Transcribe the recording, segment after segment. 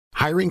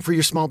Hiring for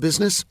your small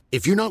business?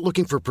 If you're not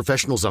looking for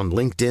professionals on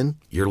LinkedIn,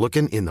 you're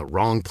looking in the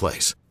wrong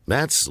place.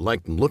 That's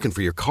like looking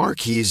for your car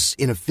keys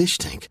in a fish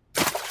tank.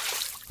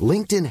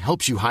 LinkedIn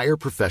helps you hire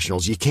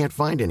professionals you can't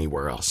find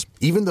anywhere else,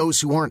 even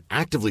those who aren't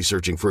actively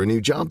searching for a new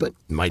job but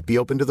might be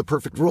open to the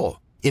perfect role.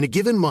 In a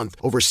given month,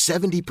 over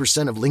 70%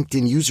 of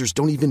LinkedIn users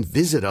don't even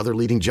visit other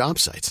leading job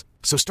sites.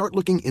 So start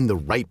looking in the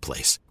right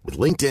place. With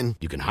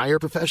LinkedIn, you can hire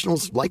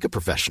professionals like a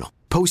professional.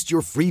 Post your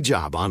free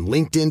job on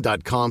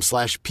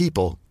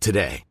linkedin.com/people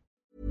today.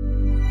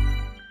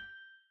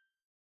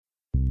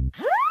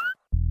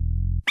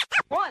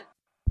 1,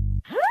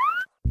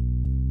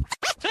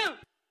 2,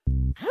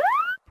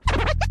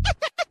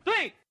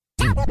 3.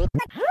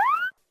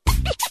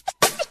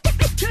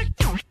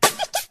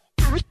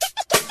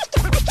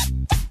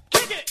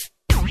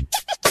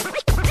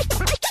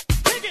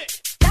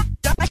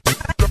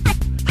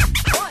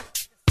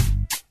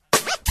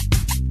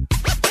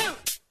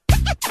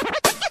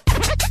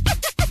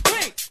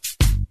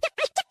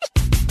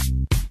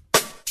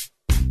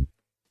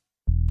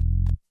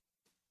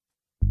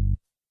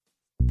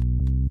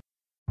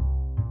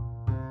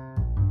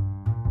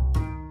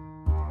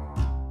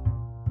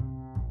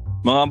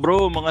 Mga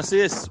bro, mga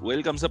sis,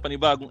 welcome sa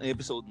panibagong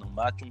episode ng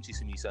Machong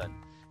Chismisan.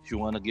 If you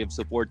wanna give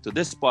support to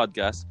this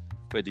podcast,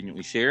 pwede nyo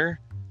i-share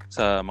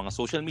sa mga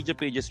social media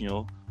pages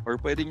nyo or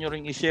pwede nyo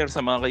ring i-share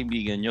sa mga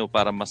kaibigan nyo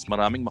para mas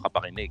maraming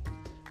makapakinig.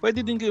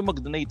 Pwede din kayo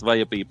mag-donate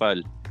via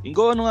PayPal.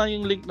 Ingo, ano nga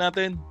yung link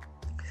natin?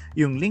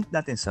 Yung link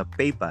natin sa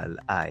PayPal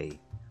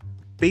ay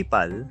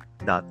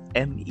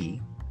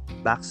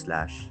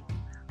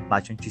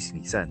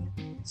paypal.me/machongchismisan.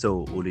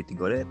 So,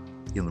 ulitin ko ulit.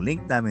 Yung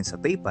link namin sa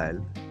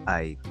PayPal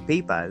ay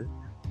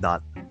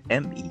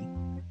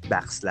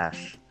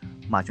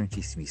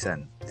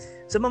paypal.me/machongchismisan.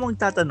 Sa mga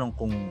magtatanong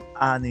kung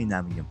ano yung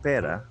namin yung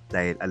pera,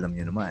 dahil alam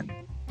nyo naman,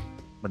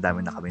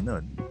 madami na kami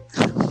nun.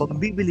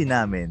 Pagbibili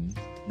namin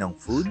ng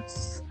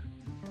foods,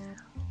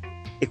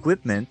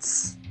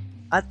 equipments,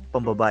 at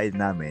pambabayad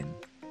namin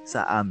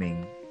sa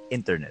aming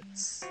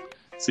internets.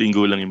 Si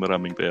Ingo lang yung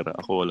maraming pera.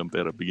 Ako walang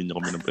pera. Bigyan nyo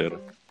kami ng pera.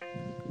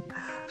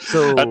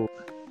 So, at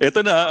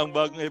ito na ang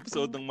bagong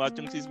episode ng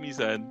Machong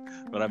Chismisan.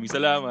 Maraming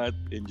salamat.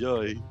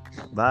 Enjoy.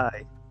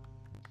 Bye.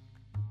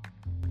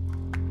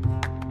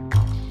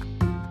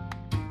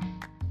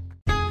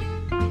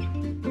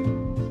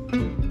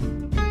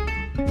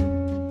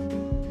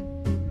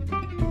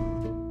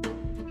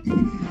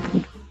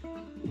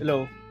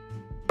 Hello.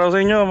 Para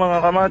sa inyo, mga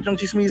kamachong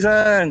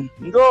chismisan.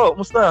 Ingo,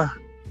 musta?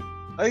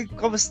 Ay,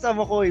 kamusta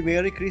mo ko?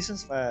 Merry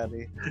Christmas,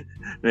 pare.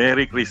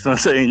 Merry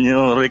Christmas sa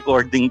inyo.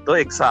 Recording to,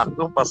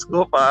 eksakto,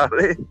 Pasko,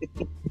 pare.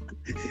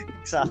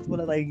 Eksakto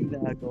na tayong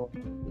ginagawa.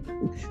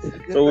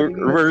 So,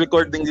 we're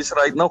recording this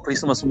right now,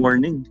 Christmas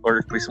morning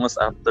or Christmas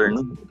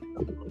afternoon.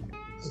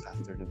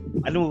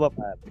 Ano mo ba,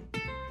 pare?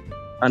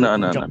 Ano?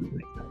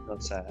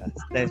 Sa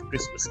dahil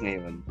Christmas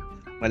ngayon,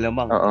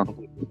 malamang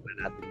pag-uusapan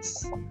natin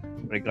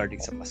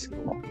regarding sa Pasko.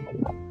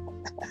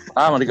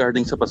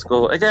 Regarding sa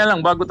Pasko. Kaya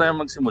lang, bago tayo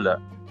magsimula,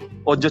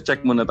 audio check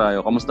muna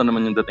tayo. Kamusta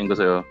naman yung dating ko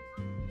sa'yo?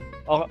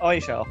 Okay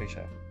siya.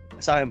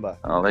 Sa akin ba?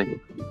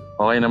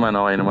 Okay naman.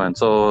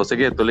 So,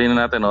 sige, tuloy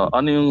na natin.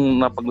 Ano yung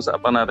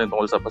napag-usapan natin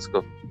tungkol sa Pasko?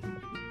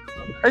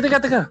 Ay,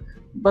 teka.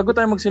 Bago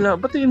tayo magsila,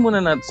 batiin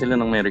muna natin sila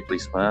ng Merry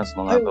Christmas,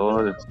 mga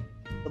tol.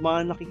 Sa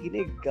mga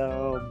nakikinig,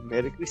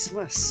 Merry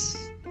Christmas.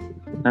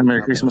 Merry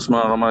Christmas,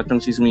 mga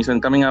kamachong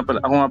chismisan.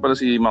 Ako nga pala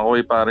si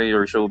Makoy, pare,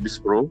 your showbiz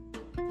bro.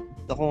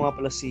 Ako nga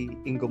pala si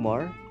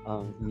Ingomar,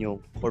 ang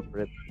inyong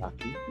corporate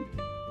lucky.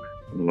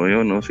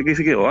 Yun.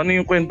 Sige. Ano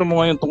yung kwento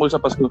mo ngayon tungkol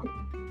sa Pasko?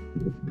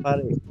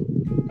 Pare,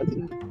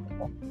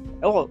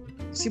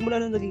 simula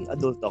na naging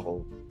adult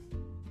ako,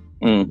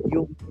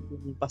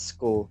 yung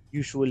Pasko,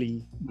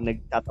 usually,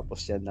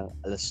 nagtatapos yan ng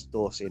alas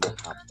 12 ng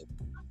hapon.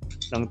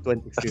 Ng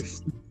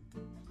 25th.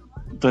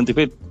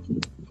 25th?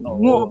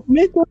 Oo.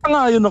 Medyo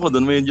sangayon ako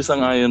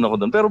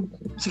doon. Pero,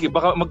 sige,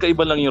 baka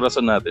magkaiba lang yung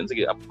rason natin.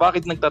 Sige,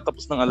 bakit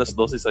nagtatapos ng alas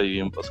 12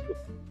 sa'yo yung Pasko?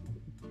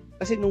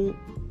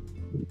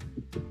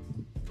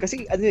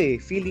 Kasi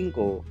feeling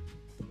ko,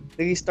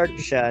 nag-start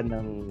siya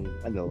ng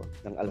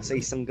alas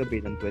 6 ng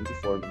gabi ng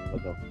 24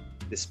 ng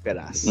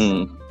Desperas.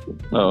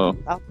 Oo.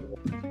 Tapos,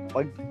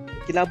 pag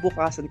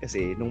kinabukasan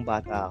kasi, nung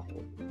bata ako,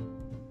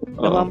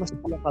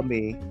 namamasko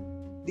kami.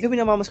 Hindi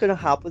kami namamasko ng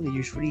hapon,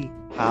 usually,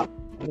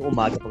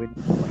 umaga kami.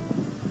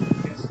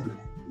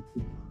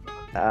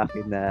 Sa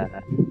akin na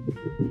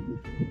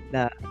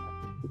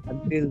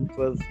until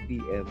 12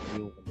 p.m.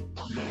 yung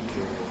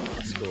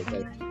Pasko.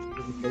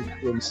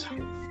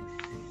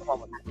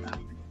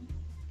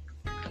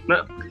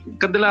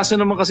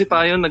 Kadalasan naman kasi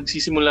tayo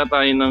nagsisimula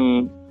tayo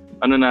ng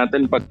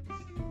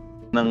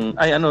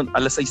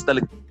alas 6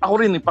 talaga.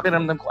 Ako rin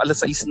pakiramdam ko alas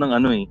 6 ng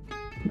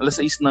alas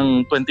 6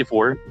 ng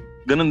 24.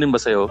 Ganun din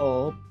ba sa'yo?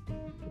 Oo,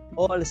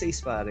 alas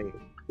 6 pare.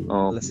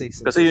 Oh. Alas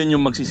 6. Kasi yun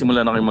yung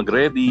magsisimula na kayo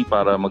mag-ready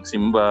para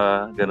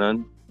magsimba,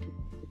 ganun.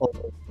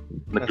 Oo.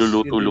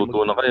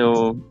 Nagluluto-luto na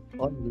kayo.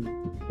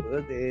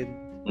 Nagluluto din.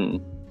 Mm.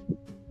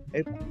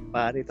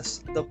 Pare, tas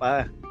ito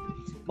pa.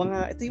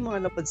 ito yung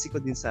mga napansin ko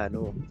din sa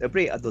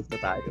siyempre adult na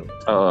tayo.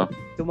 Oo.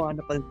 Ito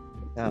mga napansin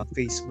na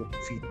Facebook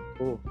feed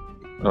ko.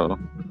 Oo.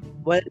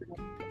 Well,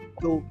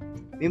 so,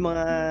 may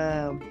mga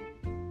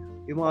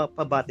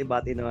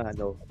pabati-bati na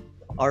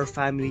our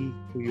family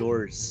to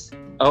yours.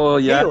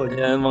 Oo,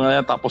 yan mga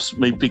yan. Tapos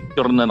may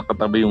picture na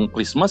nakatabi yung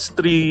Christmas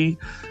tree,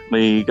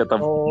 may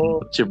katabi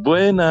yung Noche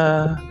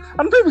Buena.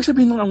 Ano ba ibig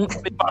sabihin ng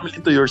may family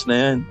to yours na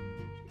yan?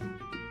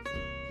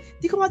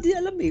 Hindi ko nga din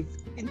alam eh.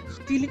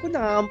 Feeling ko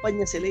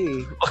nakakampanya sila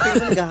eh. Feeling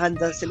ko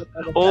naghahanda sila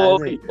para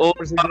okay.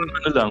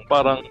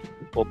 Parang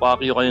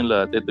pakiyo kayong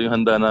lahat. Ito yung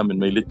handa namin.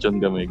 May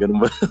lechon kami. Ganun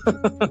ba?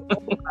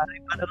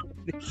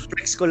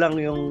 Flex ko lang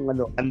yung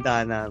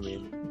handa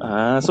namin.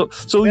 So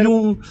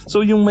yung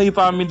may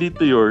family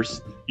to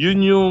yours, yun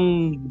yung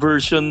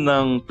version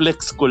ng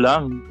flex ko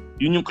lang.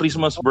 Yun yung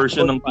Christmas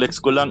version ng flex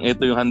ko lang.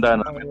 Ito yung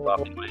handa namin.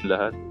 Pakiyo kayong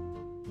lahat.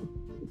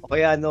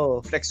 Kaya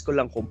flex ko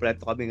lang,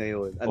 kompleto kami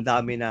ngayon. Ang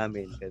dami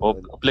namin.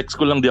 Flex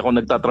ko lang, di ako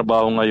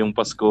nagtatrabaho ngayong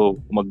Pasko.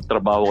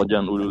 Magtrabaho ka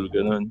dyan, ulul,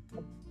 ganun.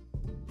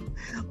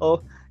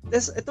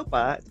 Ito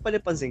pa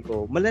napansin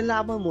ko,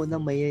 malalaman mo na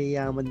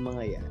mayayaman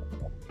mga yan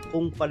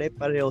kung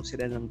pare-pareho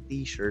sila ng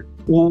t-shirt.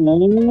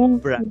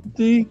 Brand.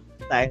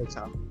 Dahil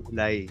sa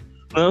kulay.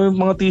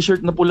 Mga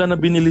t-shirt na pula na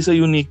binili sa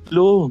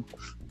Uniqlo.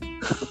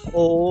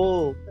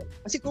 Oo.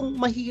 Kasi kung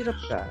mahirap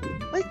ka,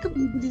 bakit ka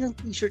bibili ng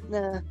t-shirt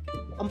na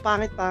ang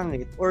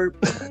pangit-pangit or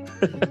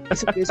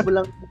isang peso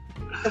lang.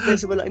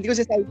 Hindi ko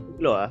sinasabi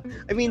Uniqlo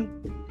I mean,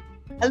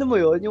 alam mo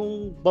yon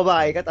yung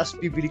babae ka tapos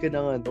bibili ka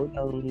ng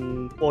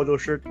polo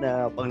shirt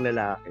na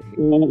panglalaki.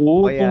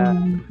 Oo. Kaya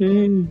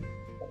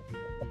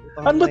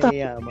ano ba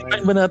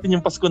sisirain ba natin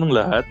yung Pasko ng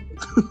lahat?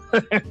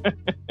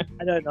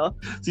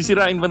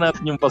 Sisirain ba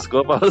natin yung Pasko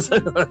para sa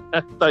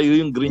tayo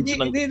yung Grinch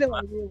ng... Hindi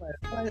naman.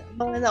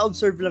 Mga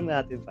na-observe lang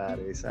natin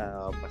pare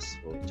sa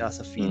Pasko tsaka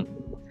sa feed.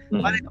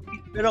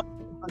 Pero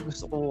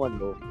gusto ko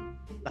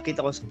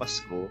nakita ko sa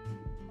Pasko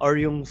or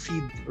yung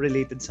feed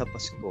related sa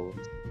Pasko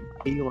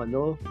ay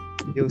yung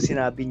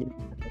sinabi niya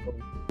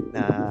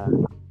na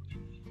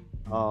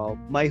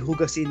may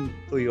hugasin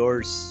to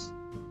yours.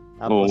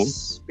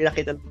 Tapos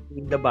pinakita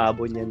yung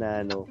lababo niya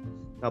na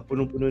na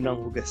punong-puno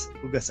ng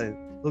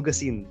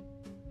hugasin.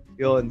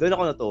 Yun, doon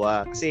ako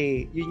natuwa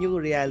kasi yun yung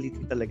reality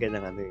talaga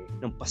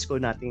ng Pasko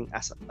nating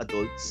as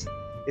adults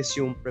is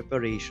yung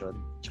preparation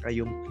tsaka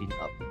yung clean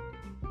up.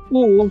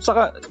 Oo,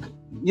 saka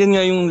yan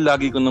nga yung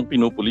lagi ko nang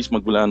pinupulis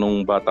magmula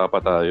nung bata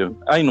pa tayo.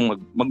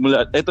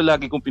 Magmula ito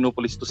lagi kong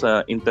pinupulis to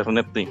sa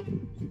internet eh.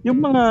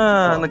 Yung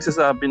mga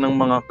nagsasabi ng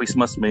mga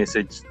Christmas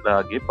message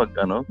lagi pag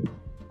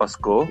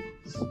Pasko.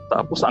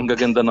 Tapos ang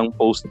gaganda ng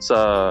post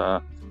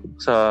sa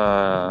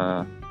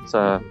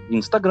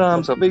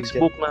Instagram, sa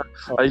Facebook na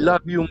I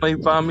love you my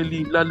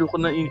family, lalo ko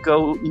na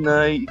ikaw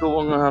inay,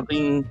 ikaw ang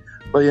aking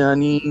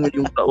bayani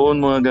ngayong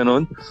taon, mga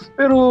ganon.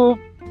 Pero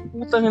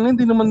putang ina,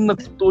 hindi naman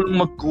nagtutulong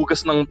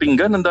maghugas ng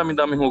pinggan, ang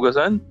dami-daming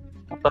hugasan.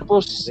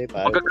 Tapos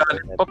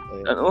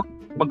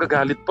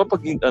magagalit pa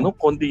pag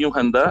konti yung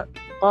handa.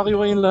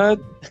 Pakiyo kayong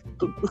lahat.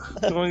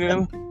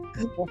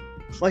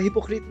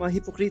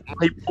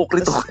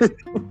 Mahipokrito.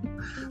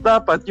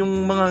 Dapat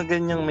yung mga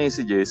ganyang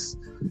messages,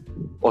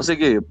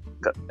 sige,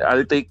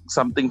 I'll take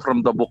something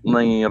from the book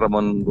ni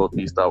Ramon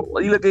Bautista.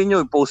 Ilagay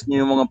nyo, post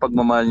nyo yung mga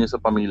pagmamahal nyo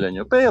sa pamilya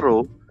nyo.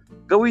 Pero,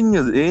 gawin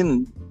nyo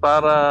din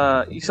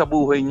para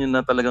isabuhay nyo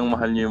na talagang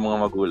mahal nyo yung mga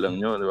magulang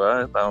nyo. Di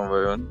ba? Tama ba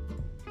yun?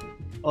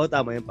 Oo,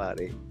 tama yun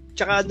pare.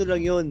 Tsaka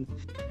lang yun,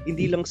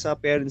 hindi lang sa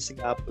parents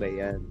nag-a-apply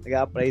yan.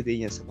 Nag-a-apply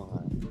din yan sa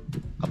mga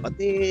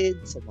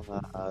kapatid, sa mga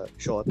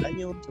syota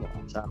nyo, sa mga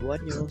asawa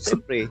nyo.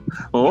 Siyempre.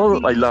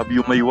 I love you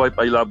my wife,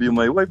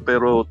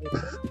 pero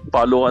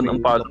followan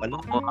ng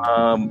mga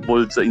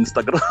bold sa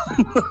Instagram.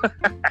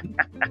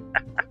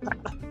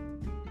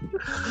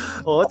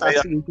 Tapos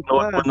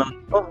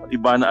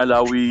iba na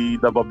Alawi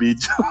Daba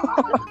video.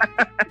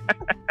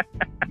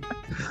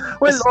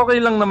 Well, okay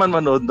lang naman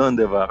manood noon,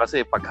 di ba?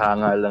 Kasi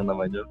paghanga lang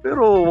naman yun.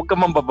 Pero huwag ka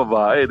man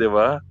bababae, di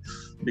ba?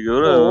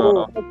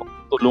 Siguro,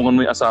 tulungan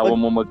mo yung asawa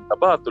mo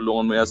magtaba,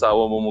 tulungan mo yung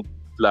asawa mo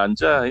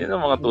magplancha. Yan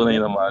ang mga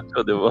tunay na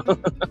macho, di ba?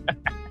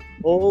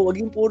 wag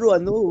yung puro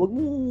wag mo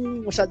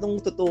masyadong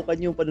tutukan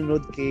yung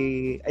panonood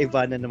kay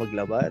Ivana na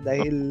maglaba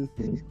dahil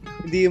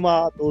hindi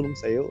makakatulong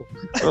sa'yo.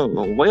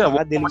 Kaya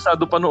wag mo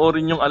masyado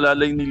panoorin yung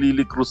alalay ni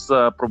Lily Cruz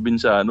sa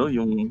probinsyano,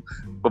 yung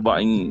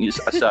babaeng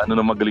Asyano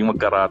na magaling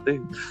magkarate.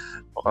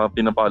 Baka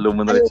pinapalo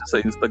mo na rin siya sa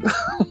Instagram.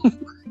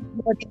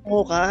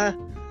 Mo ka.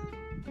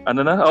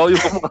 Ano na? Yung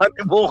kamukha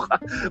ni Mocha.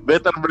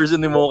 Better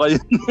version ni Mocha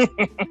yun.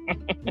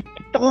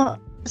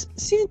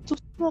 Sino to?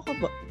 Mocha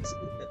ba?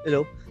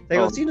 Hello?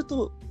 Sino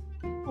to?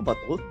 Ano ba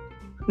to?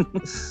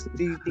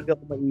 Tiga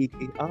ko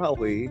maiki.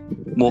 Okay.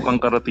 Mukhang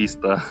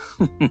karatista.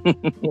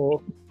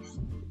 Oo.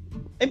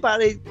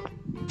 Pare,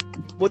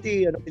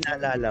 buti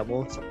pinaalala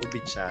mo sa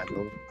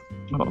probinsyano.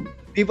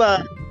 Di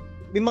ba,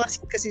 may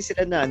mga kasi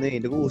sila na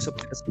nag-uusap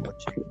sila sa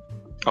kotse.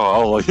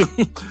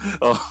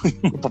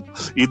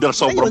 Either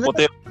sobrang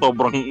puti,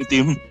 sobrang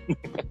itim.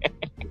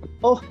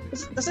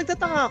 Tapos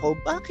nagtataka ako,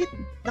 bakit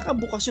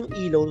nakabukas yung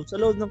ilaw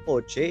sa loob ng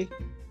kotse?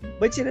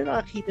 ba't sila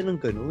nakakita ng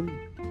ganun?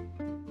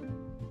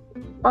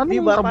 Paano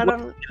Diba, makabuhat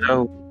parang,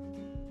 ilaw?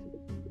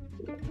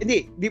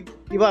 hindi,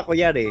 di ba,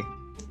 kunyari,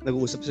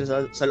 nag-uusap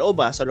sila sa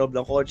loob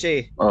ng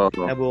kotse, Oo.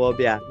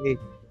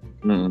 nabuwabiyahe.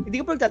 Hindi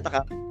ko pa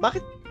nagtataka,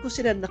 bakit ko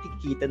sila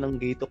nakikita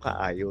ng gato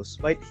kaayos?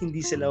 Bakit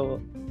hindi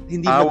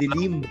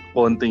madilim?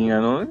 Konting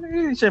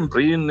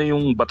syempre yun na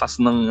yung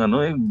batas ng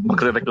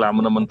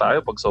magrereklamo naman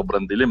tayo pag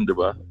sobrang dilim, di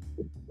ba?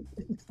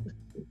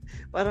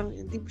 Parang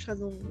hindi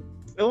masyadong,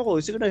 ewan ko,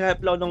 siguro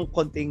nag-hype lang ng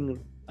konting,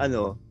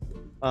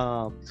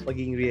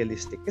 pagiging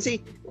realistic.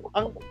 Kasi,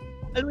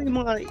 alam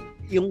mo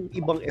yung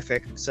ibang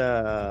effect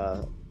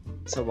sa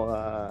mga,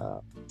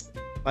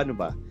 paano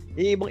ba?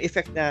 Yung ibang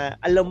effect na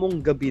alam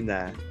mong gabi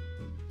na,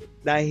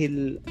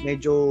 dahil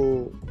medyo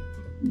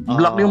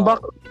Black yung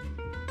background.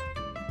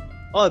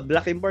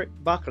 Black yung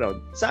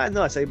background. Sa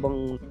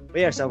ibang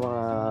sa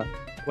mga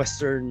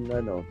western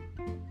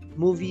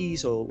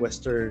movies o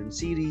western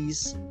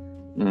series.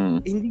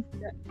 Hindi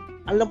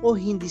alam ko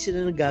hindi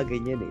sila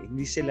nagaganyan eh.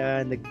 Hindi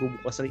sila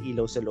nagbubukas ng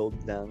ilaw sa loob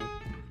ng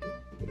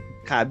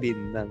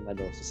cabin ng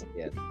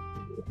sasakyan.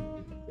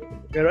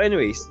 Pero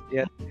anyways,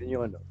 yun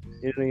yung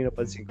yun yung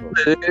napansin ko.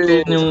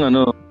 Yung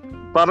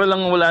para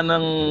lang wala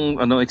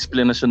nang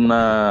explanation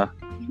na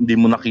hindi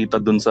mo nakita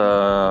dun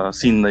sa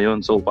scene na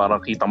yun. So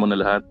parang kita mo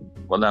na lahat.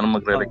 Wala nang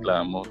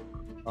magrereklamo.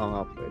 Oo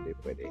nga,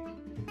 pwede.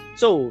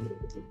 So,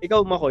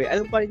 ikaw Makoy,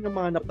 ano pa rin ang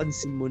mga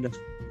napansin mo na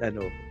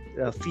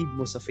feed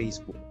mo sa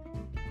Facebook?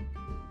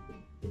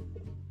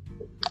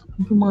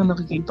 Yung mga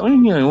nakikita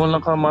ngayon,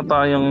 walang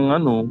kamatayang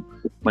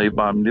may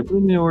family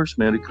premieres,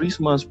 Merry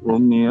Christmas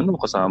from me,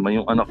 kasama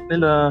yung anak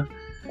nila.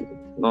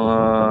 Mga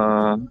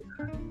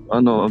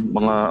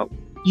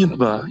yun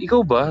ba?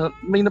 Ikaw ba?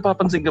 May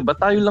napapansin ka ba?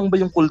 Tayo lang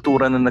ba yung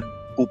kultura na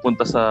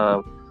nagpupunta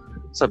sa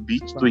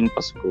beach tuwing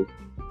Pasko?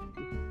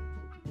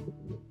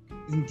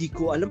 Hindi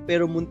ko alam,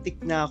 pero muntik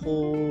na ako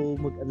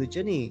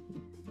dyan eh.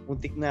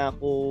 Muntik na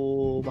ako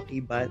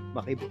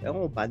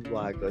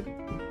bandwagon.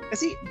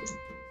 Kasi,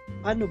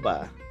 ano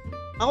ba?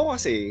 Ako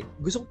kasi,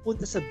 gusto ko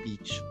punta sa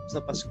beach sa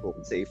Pasko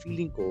kasi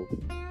feeling ko,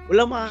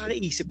 walang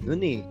makakaisip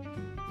nun eh.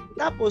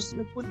 Tapos,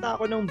 nagpunta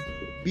ako ng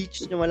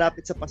beach na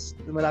malapit na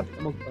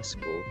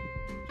magpasko.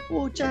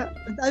 Ang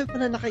dami pa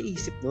na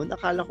nakaisip nun.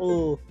 Akala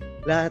ko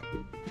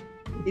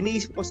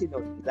iniisip ko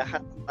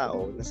lahat ng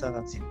tao nasa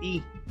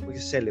city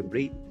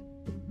mag-celebrate.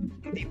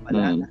 Hindi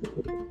pala.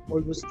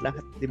 Almost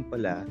lahat din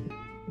pala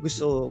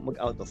gusto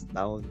mag-out of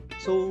town.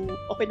 So,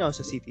 okay na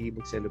ako sa city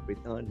mag-celebrate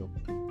ng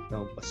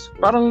Pasko.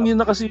 Parang yun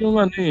na kasi yung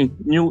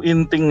new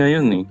in thing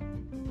ngayon eh.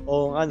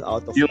 Oo nga,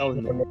 out of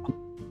town.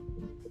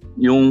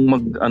 Yung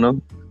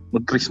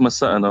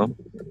mag-Christmas sa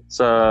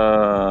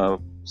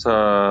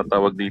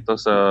tawag dito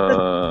sa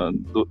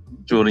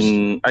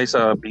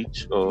sa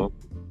beach o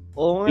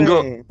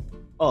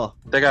nga.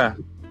 Teka.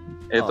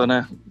 Eto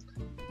na.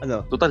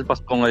 Total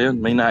Pasko ngayon,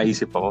 may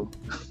naisip ako.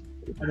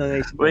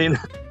 Naisip?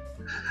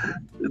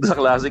 Sa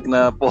classic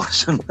na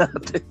portion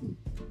natin.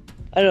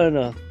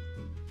 Ano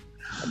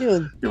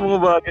yun? Yung mga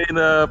bagay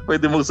na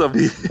pwede mong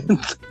sabihin.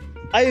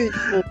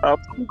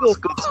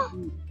 Pasko.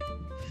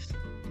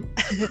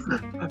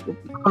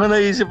 Mga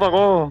naisip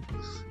ako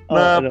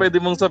na pwede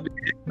mong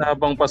sabihin na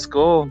habang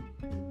Pasko.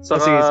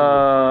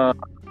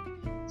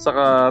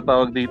 Saka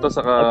tawag dito,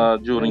 saka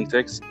during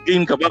sex.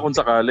 Game ka ba kung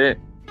sakali?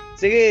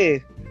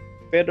 Sige.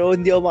 Pero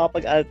hindi ako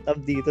makapag-alt-tab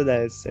dito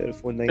dahil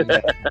cellphone na yun.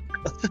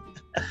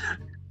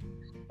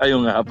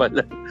 Ayun nga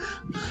pala.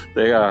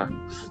 Teka,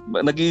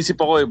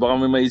 nag-iisip ako baka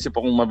may maisip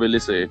akong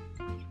mabilis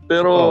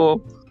Pero,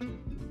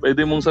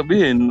 pwede mong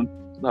sabihin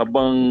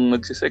habang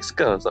nagsisex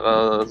ka,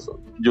 saka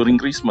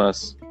during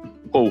Christmas,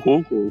 ho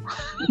ho ho.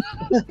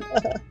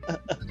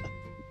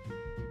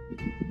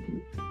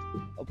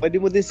 Pwede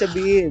mo din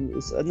sabihin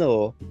is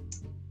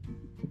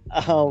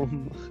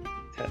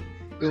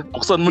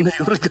buksan mo na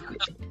yung regalo.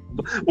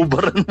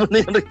 Ubaran mo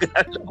na yung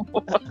regalo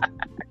mo.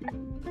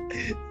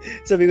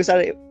 Sabi ko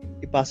sana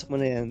ipasok mo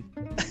na yan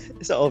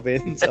sa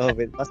oven.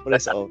 Pasok mo na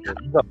sa oven.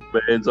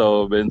 Sa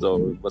oven.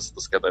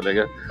 Bastos ka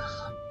talaga.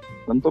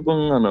 Ano pa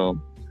bang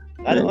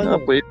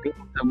pwede?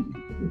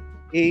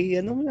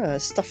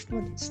 Stuff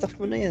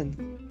mo na yan.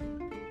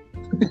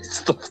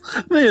 Stuff?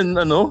 Ayun,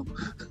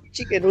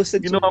 Chicken,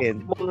 roasted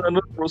chicken.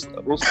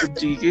 Roasted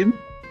chicken?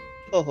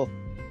 Oo.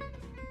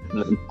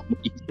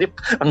 Isip.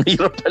 Ang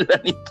hirap pala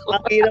nito.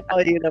 Ang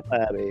hirap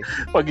pare.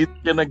 Pag hindi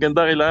ka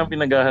naganda, kailangan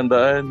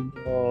pinaghahandaan.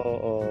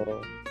 Oo.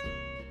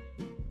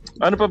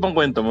 Ano pa bang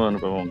kwento mo?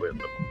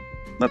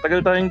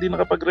 Natagal tayong hindi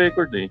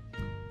nakapag-record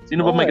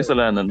Sino ba may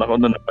kasalanan? Ako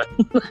na naman.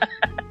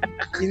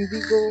 Hindi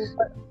ko...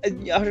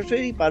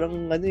 Actually,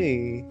 parang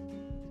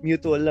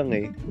mutual lang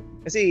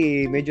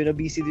Kasi medyo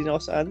na-busy din ako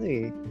sa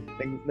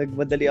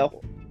nagmadali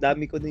ako.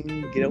 Dami ko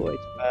din ginawa.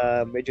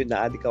 Medyo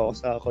na-addict ako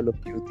sa Call of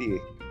Duty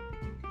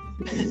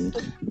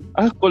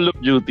Call of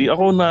Duty.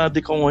 Ako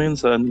na-addict ako ngayon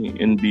sa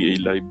NBA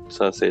Live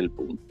sa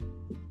cellphone.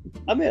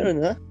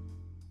 Meron na?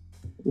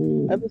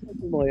 Ano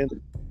sabi mo ngayon?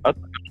 At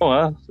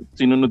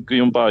sinunod ko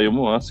yung payo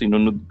mo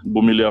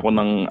bumili ako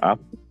ng app.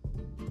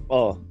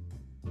 Oo.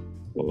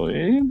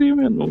 Hindi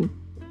man.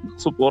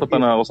 Suporta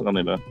na ako sa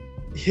kanila.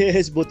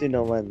 Yes, buti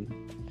naman.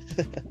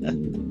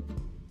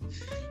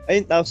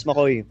 Ayun, tapos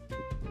Makoy.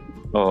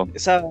 Oo.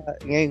 Sa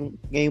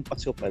ngayong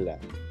Pasko pala,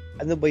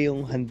 ano ba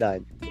yung handa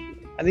niyo?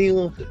 Ano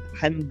yung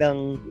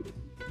handang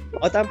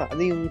tama,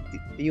 ano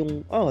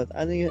yung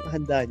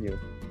handa niyo?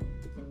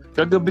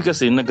 Kagabi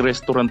kasi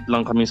nag-restaurant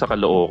lang kami sa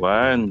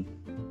Caloocan.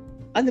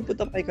 Ano po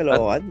tayo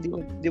Caloocan?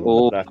 Di ba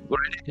Oo. matra?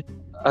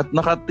 At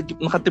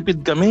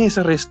nakatipid kami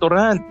sa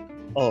restaurant.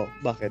 Oh,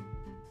 bakit?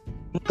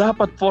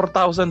 Dapat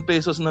 4,000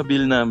 pesos na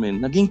bill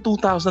namin. Naging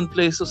 2,000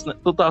 pesos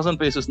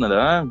na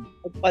lang.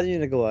 Paano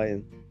niyo nagawa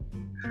yun?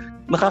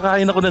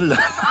 Nakakain ako ng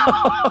lang.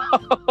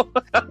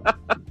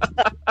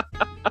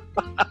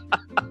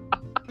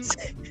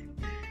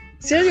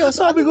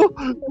 Seryoso? Sabi ko,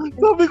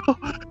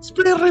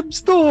 spare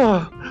ribs to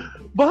ah.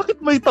 Bakit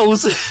may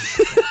 1,000?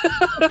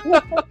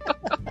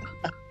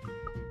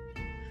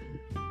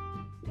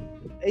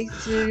 Ay,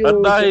 seryoso. At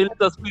dahil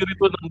sa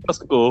spirito ng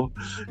Pasko,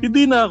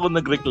 hindi na ako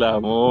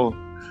nagreklamo.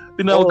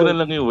 Tinawag ko na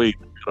lang yung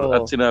waiter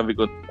at sinabi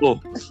ko,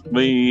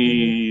 may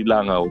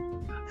langaw.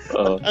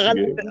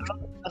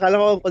 Akala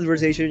ko ang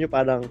conversation nyo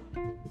parang,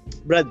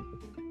 Brad,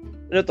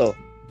 ano to?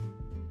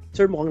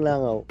 Sir, mukhang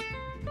langaw.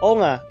 Oo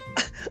nga.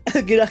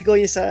 Ginagawa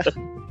niya sa...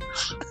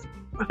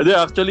 Hindi,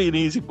 actually,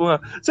 iniisip ko nga,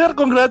 Sir,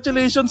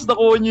 congratulations,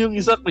 nakuha niyo yung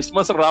isa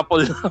Christmas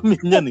raffle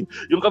namin yan eh.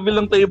 Yung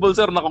kabilang table,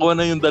 sir, nakuha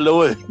na yung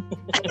dalawa eh.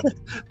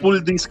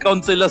 Full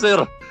discount sila, sir.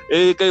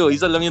 Eh, kayo,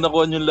 isa lang yung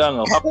nakuha niyo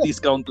langaw. Half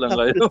discount lang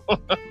kayo.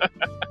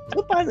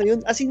 So, paano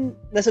yun? As in,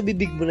 nasa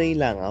bibig mo na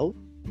yung langaw?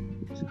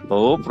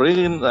 Oo, pre.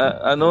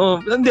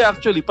 Hindi,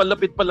 actually,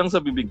 palapit pa lang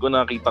sa bibig ko,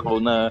 nakita ko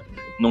na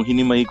nung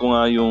hinimay ko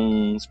nga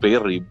yung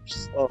spare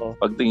ribs,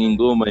 pagtingin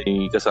ko,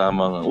 may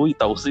kasamang, uy,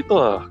 taos ito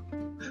ah.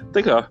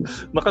 Teka,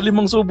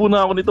 nakalimang subo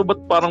na ako nito,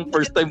 ba't parang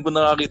first time ko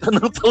nakakita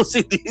ng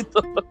tausi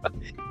dito?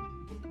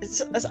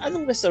 Sa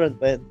anong restaurant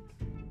pa yan?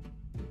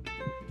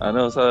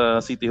 Sa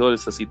City Hall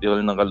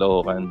ng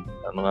Caloocan.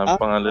 Ano nga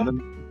pangalan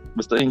nun?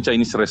 Basta yung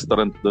Chinese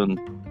restaurant doon.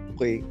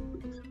 Okay.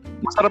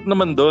 Masarap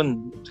naman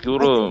doon.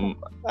 Siguro...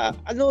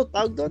 ano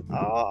tawag doon?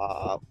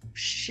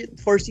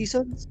 Four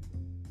Seasons?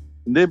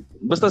 Hindi,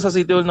 basta sa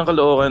City Hall ng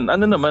Caloocan,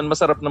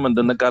 masarap naman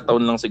doon.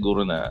 Nagkataon lang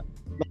siguro na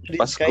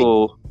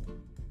Pasko.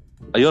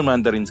 Ayun,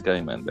 Mandarin Sky.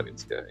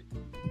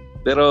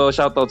 Pero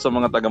shoutout sa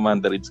mga taga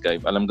Mandarin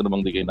Sky. Alam ko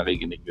namang di kayo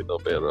nakikinig dito,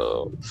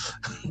 pero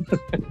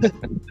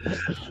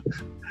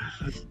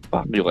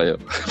fuck you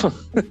kayo.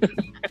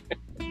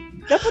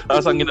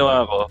 Tapos ang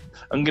ginawa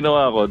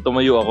ko,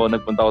 tumayo ako,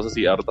 nagpunta ako sa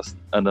CR, tapos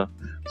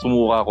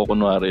sumuka ako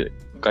kunwari,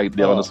 kahit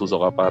di ako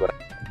nasusuka para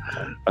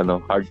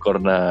hardcore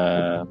na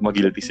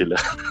mag-guilty sila.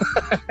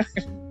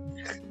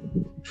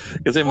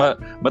 Kasi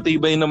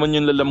matibay naman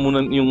yung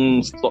lalamunan,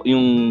 yung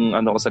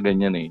ko sa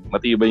ganyan eh.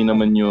 Matibay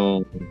naman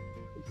yung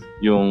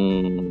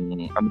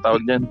ano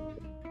tawag diyan?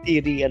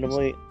 Theory,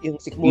 yung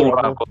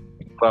sikmura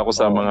ko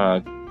sa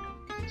mga,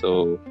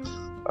 so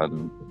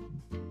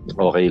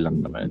okay lang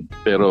naman.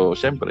 Pero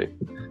syempre,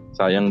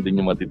 sayang din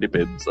yung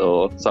matitipid.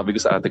 So sabi ko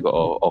sa ate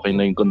ko, okay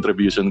na yung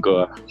contribution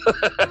ko.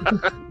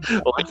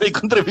 Okay na yung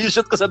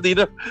contribution ko sa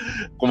dinner.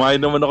 Kumain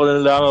naman ako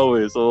ng langaw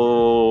eh. So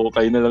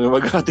kayo na lang yung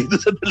maghati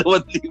doon sa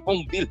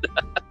 2,000 bill.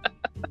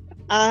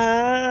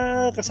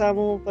 Kasama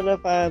mo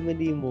pala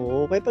family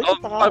mo. Kaya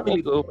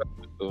family ko.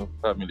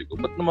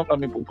 Ba't naman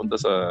kami pupunta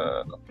sa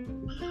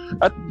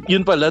At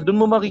yun pala, doon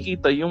mo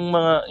makikita yung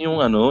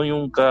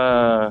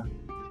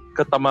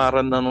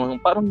katamaran na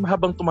parang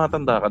habang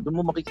tumatanda ka, doon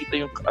mo makikita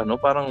yung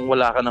parang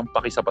wala ka ng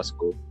paki sa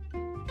Pasko.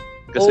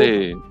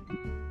 Kasi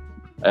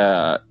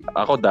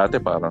ako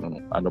dati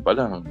parang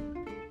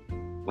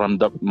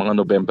mga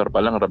November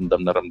pa lang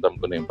ramdam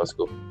ko na yung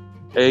Pasko.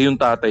 Yung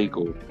tatay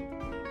ko,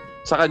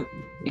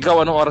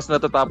 ikaw anong oras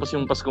natatapos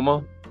yung Pasko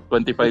mo?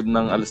 25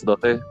 ng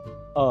 12:00?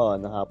 Oo,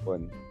 ng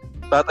hapon.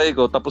 Tatay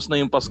ko, tapos na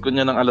yung Pasko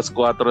niya ng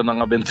 4:00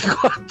 ng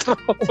 24.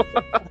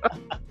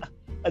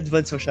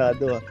 Advance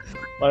masyado ah.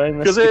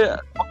 Kasi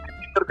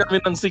mag-dinner kami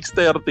ng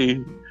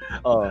 6:30.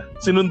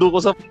 Sinundo ko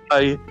sa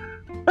bahay.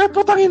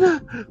 Putangin na.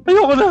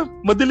 Ayoko na.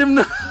 Madilim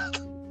na.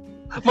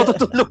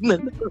 Matutulog na.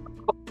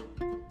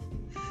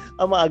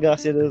 Maaga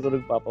kasi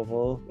natutulog papa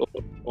mo.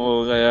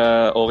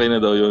 Kaya okay na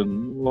daw yun.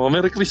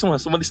 Merry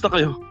Christmas. Umalis na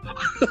kayo.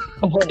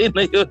 Okay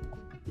na yun.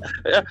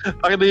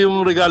 Akin na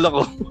yung regalo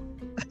ko.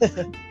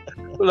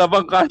 Wala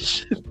pang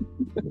cash.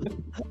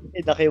 Hindi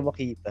na kayo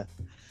makita.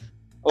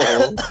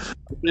 Oo.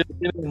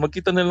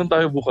 Magkita na lang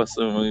tayo bukas.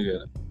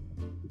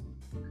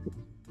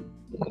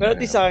 Pero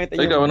di sa akin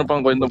ikaw, ano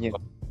pang kwento mo?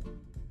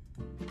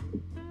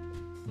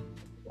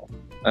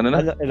 Ano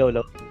na? Hello.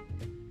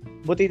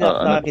 Buti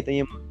na nakakita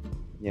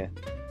niya.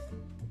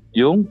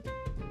 Yung?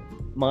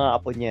 Mga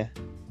apo niya.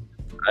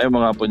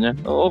 Mga apo niya?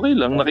 Okay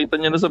lang. Nakita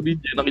niya na sa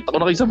video. Nakita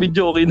ko na kayo sa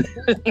video. Okay na.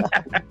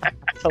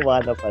 Sawa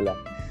na pala.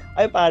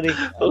 Ay, pare.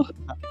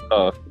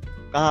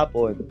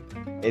 Kahapon,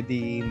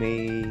 edi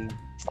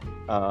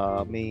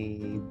may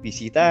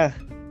bisita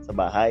sa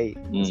bahay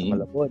sa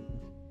Malabon.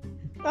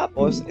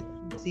 Tapos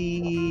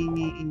si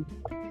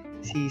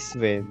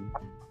Sven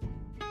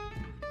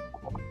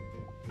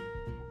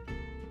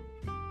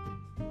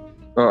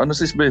Oh, ano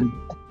sis Ben?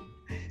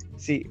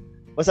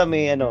 Basta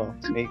may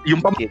may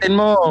Yung pamangkin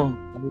mo.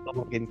 Yung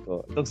pamangkin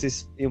ko.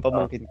 Yung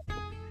pamangkin ko.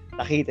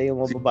 Nakita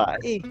yung mga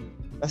babae.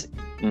 Tapos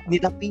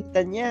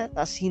nilapitan niya,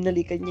 tapos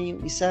hinalikan niya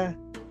yung isa.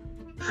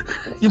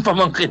 Yung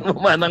pamangkin mo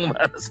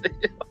manang-mana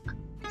sa'yo.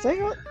 Sabi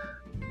ko,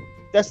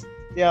 tapos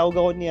tiyawag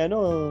ako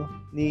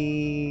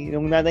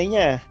nung nanay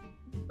niya.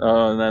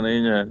 Oo, nanay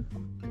niya.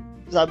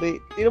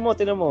 Sabi, tinan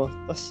mo.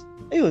 Tapos,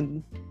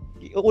 ayun,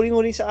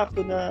 uling-uling sa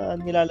akto na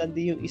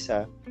nilalandi yung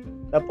isa.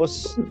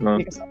 Tapos,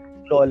 may kasama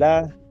yung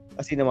lola.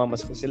 Kasi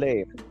namamas ko sila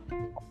eh.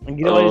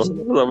 Ang ginawa niya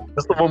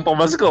gusto mong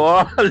pamasko,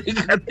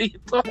 halika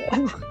dito.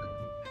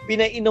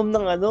 Pinainom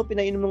ng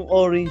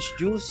orange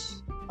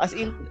juice. As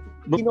in,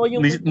 ginawa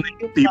yung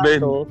Steven.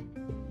 plato.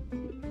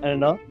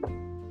 Ano?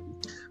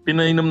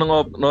 Pinainom ng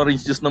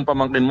orange juice ng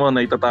pamangkin mo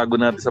na itatago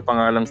natin sa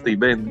pangalang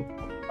Steven.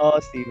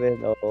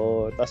 Steven.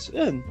 Oo. Tapos,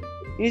 yun.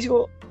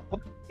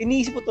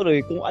 Iniisip ko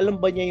tuloy kung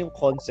alam ba niya yung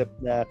concept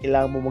na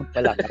kailangan mo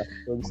magpalakas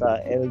dun sa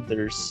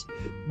elders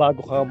bago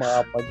ka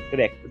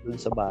makapag-correct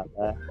dun sa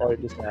bata or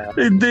dun sa...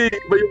 Hindi.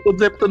 Iba yung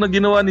konsepto na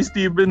ginawa ni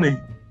Steven eh.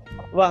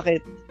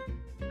 Bakit?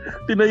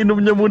 Pinainom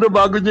niya muna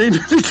bago niya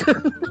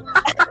inalikan.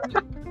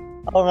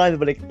 Ako nga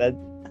baliktad.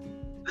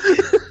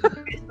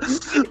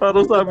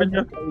 Parang sabi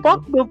niya,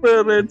 fuck the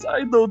parents,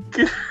 I don't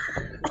care.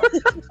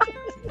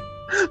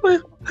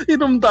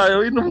 Inom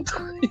tayo.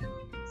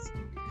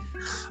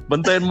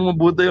 Bantayan mo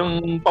mabuti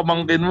yung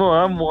pamangkin mo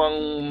ha. Mukhang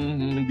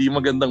hindi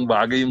magandang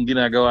bagay yung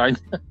ginagawa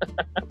niya.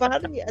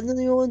 Parang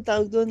yun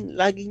tawag doon,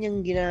 lagi niyang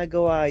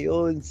ginagawa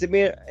yun.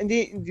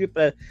 Hindi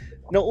pa.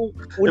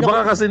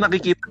 Baka kasi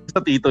nakikita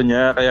sa tito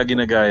niya kaya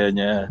ginagaya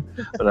niya.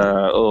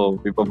 Para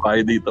may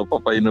papayo dito,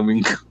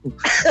 papainumin ko.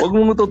 Huwag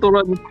mo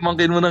tuturuan yung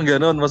pamangkin mo ng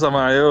ganon,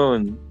 masama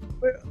yun.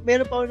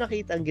 Meron pa ako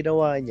nakita ang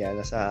ginawa niya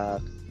sa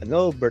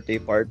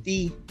birthday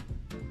party.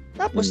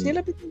 Tapos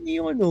nilapitan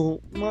niya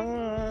yung mga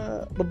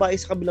babae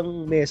sa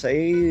kabilang mesa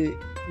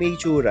may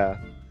itsura.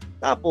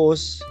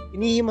 Tapos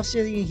inihimas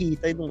niya yung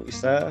hitay ng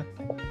isa.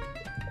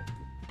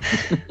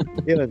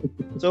 Yun.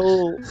 So,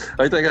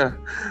 ay teka.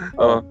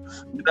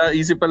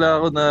 Naisip pala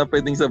ako na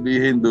pwedeng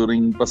sabihin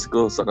during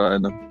Pasko sa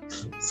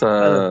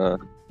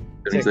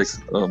sex.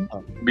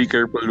 Be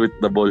careful with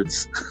the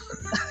balls.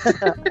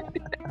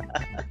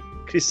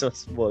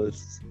 Christmas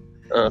balls.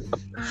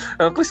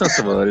 Christmas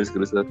balls.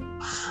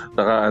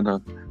 Saka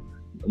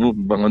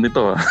bango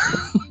nito ha.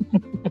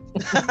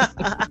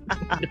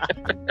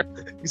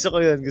 Gusto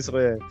ko yun.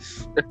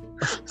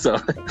 So,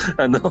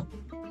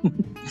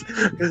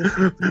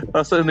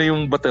 asan na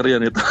yung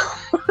baterya nito?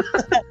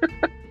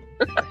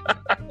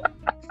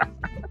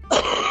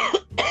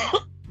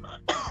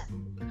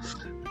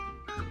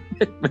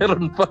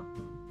 Meron pa.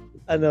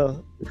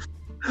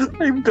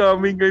 I'm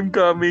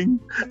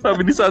coming.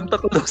 Sabi ni Santa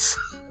Claus.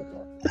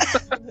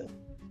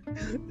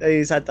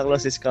 Ay, Santa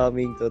Claus is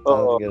coming.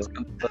 Oo.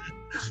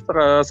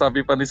 Saka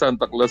sabi pa ni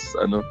Santa Claus,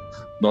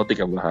 naughty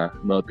ka ba ha?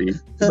 Naughty.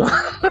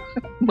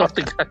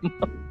 Naughty ka, no?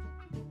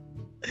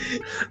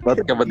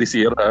 Naughty ka ba this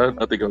year, ha?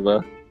 Naughty ka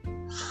ba?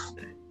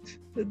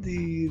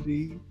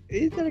 Nadiri.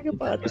 Talaga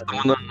pa.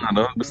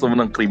 Gusto mo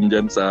ng cream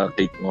dyan sa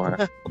cake mo, ha?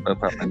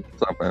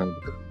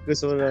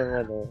 Gusto mo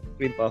ng,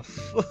 cream puff.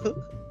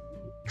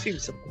 Cream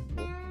sa puff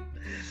mo.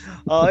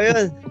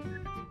 Yun.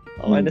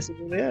 Okay na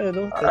siguro yan,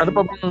 Ano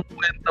pa bang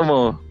kwento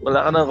mo?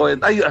 Wala ka nang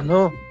kwento. Ay,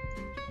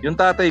 yung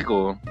tatay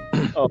ko,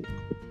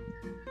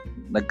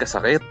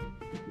 nagkasakit.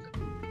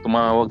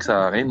 Tumawag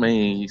sa akin,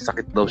 may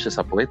sakit daw siya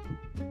sa puwet.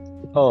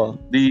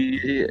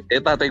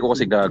 Tatay ko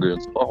kasi gago yun.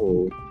 So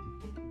ako,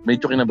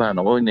 medyo kinabahan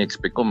ako.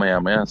 In-expect ko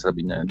maya-maya,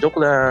 sabi niya, joke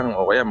lang,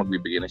 o kaya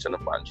magbibigay na siya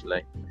ng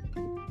punchline.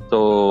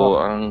 So,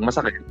 ang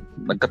masakit,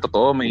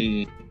 nagkatotoo,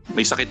 may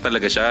sakit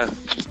talaga siya.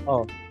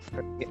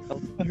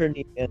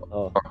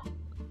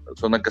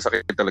 So,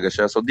 nagkasakit talaga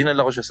siya. So,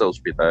 dinala ko siya sa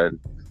ospital.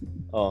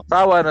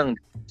 Tawa ng,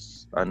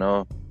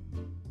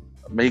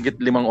 mahigit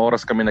 5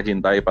 oras kami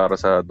naghintay para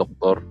sa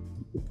doktor.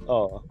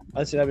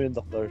 Ano sinabi ng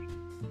doktor?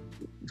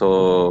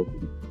 So,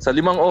 sa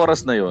 5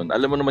 oras na yon,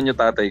 alam mo naman yung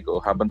tatay ko,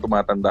 habang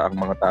tumatanda ang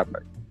mga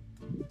tatay,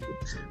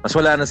 mas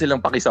wala na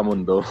silang paki sa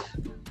mundo.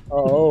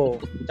 Oo.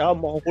 Tsaka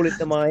makukulit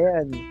na mga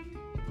yan.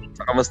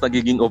 Saka mas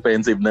nagiging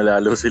offensive na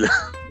lalo sila.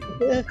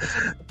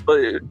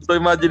 So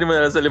imagine mo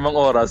na sa 5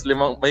 oras,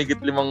 mahigit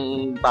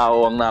 5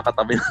 tao ang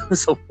nakatabi ng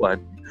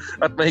sopan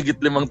at mahigit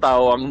 5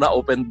 tao ang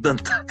na-open ng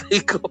tatay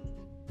ko.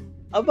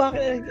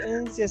 Bakit?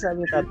 Anong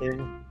sinasabi ng tatay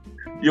mo?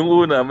 Yung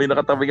una, may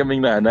nakatabi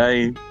kaming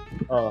nanay.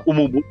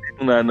 Umubo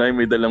yung nanay,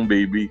 may dalang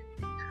baby.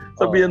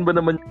 Sabihan ba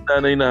naman yung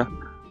nanay na,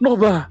 ano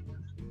ba?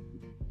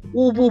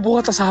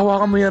 Uubo ka, tasawa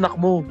ka mo yung anak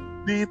mo.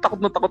 Di, takot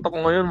na takot ako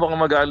ngayon, baka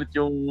magalit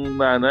yung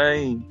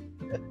nanay.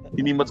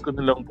 Inimats ko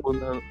na lang po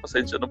na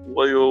pasensya na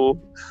po kayo.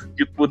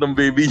 Cute po ng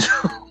baby niyo.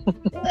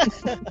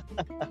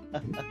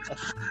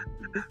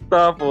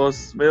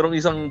 Tapos, mayroong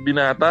isang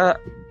binata.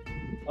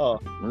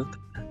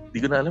 Di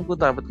ko na alam kung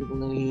dapat ko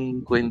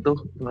itong kwento.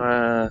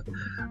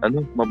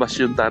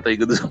 Mabash yung tatay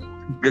ko doon sa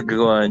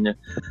gagawa niya.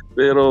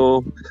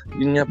 Pero,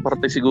 yun nga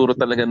parte siguro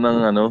talaga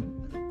ng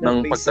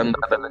ng pagtanda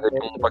talaga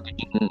yung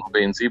pagiging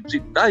offensive.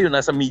 Tayo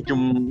nasa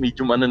medium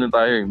ano na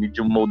tayo,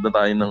 medium mode na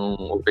tayo ng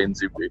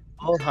offensive eh.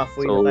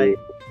 Halfway na tayo.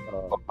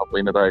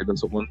 Halfway na tayo dun.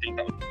 So, kunti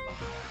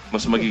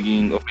mas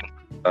magiging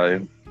offensive tayo.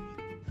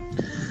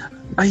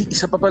 Ay,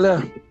 isa pa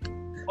pala.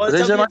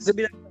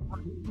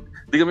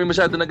 Di kami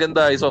masyado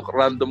naganda. So,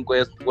 random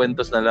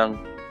kwentos na lang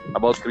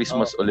about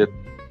Christmas ulit.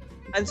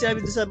 Ano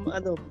sinabi doon sa,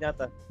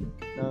 pinata?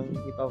 Ng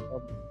ipaw.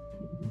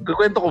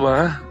 Kukwento ko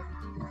ba?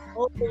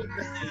 Okay.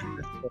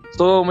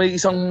 So, may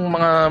isang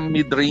mga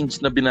mid-range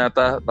na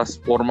binata, tas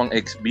formang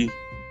XB.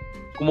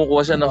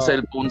 Kumukuha siya ng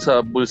cellphone sa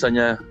bulsa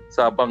niya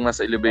habang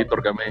nasa elevator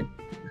kami.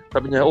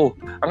 Sabi niya,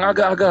 ang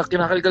aga-aga,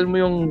 kinakalkal mo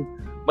yung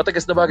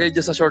matigas na bagay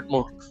dyan sa short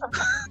mo.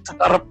 Sa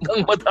harap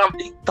ng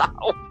madaming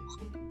tao.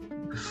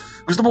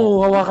 Gusto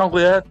mo hawakan ko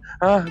yan?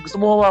 Gusto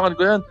mo hawakan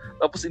ko yan?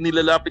 Tapos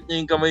inilalapit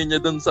niya yung kamay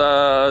niya dun sa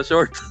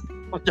short.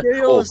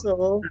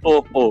 Seryoso?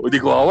 Hindi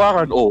ko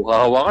hawakan.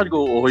 Hahawakan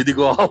ko. Hindi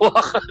ko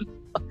hawakan.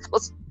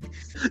 Tapos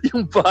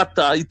yung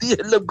bata, hindi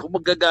alam kung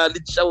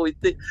magagalit siya o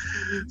hindi.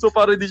 So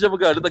para hindi siya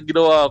magalit, ang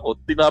ginawa ko,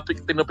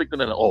 tinapik ko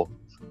na lang.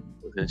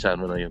 Sensyahan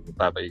mo na yung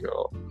tatay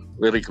ko.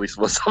 Merry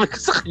Christmas. Sabi ko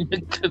sa kanya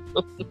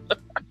gano'n.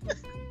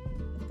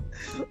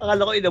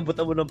 Akala ko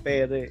inabutan mo ng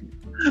pera eh.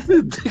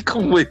 Hindi,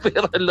 kung may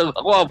pera lang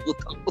ako,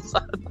 abutan ko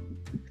sana.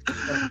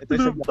 Ito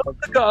siya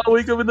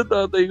nag-aaway kami ng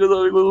tatay ko.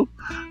 Sabi ko,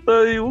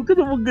 tay, huwag ka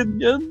naman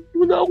ganyan.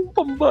 Wala akong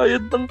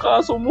pambayad ng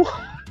kaso mo.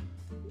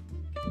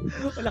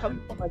 Wala kami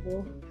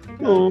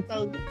Oo.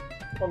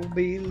 Pang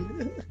bail.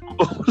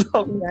 Wala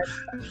akong.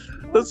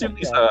 Tapos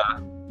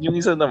yung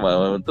isa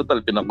naman,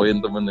 total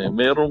pinakwento mo na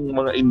merong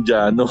mga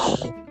Indiano.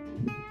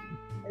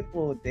 Ay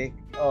putik.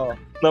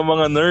 Na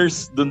mga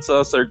nurse dun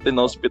sa certain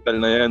hospital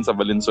na yan sa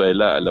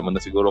Valenzuela. Alam mo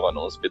na siguro kung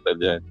anong hospital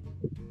yan.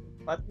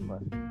 Fatima.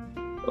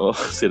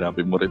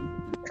 Sinabi mo rin.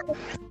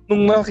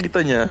 Nung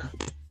nakita niya,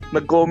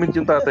 nag-comment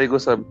yung tatay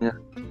ko, sabi niya,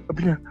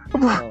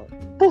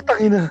 putang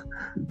ina,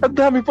 ang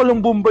dami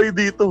palang Bombay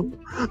dito.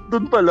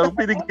 Doon pa lang,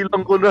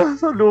 pinigilan ko na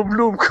sa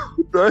loob-loob ko.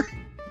 Dahil,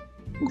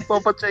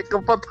 magpapacheck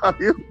up pa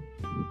tayo.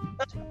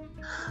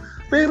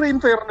 Pero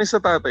in fairness sa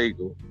tatay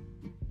ko,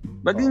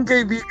 naging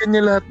kaibigan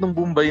niya lahat ng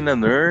Bombay na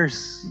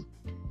nurse.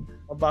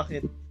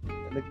 Bakit?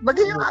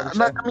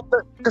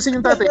 Kasi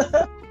yung tatay,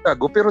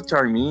 pero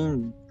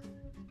charming.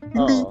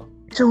 Hindi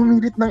siya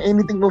humilit ng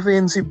anything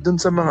offensive dun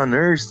sa mga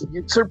nurse.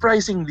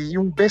 Surprisingly,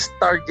 yung best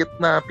target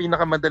na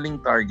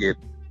pinakamadaling target,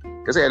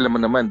 kasi alam mo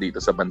naman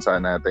dito sa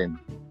bansa natin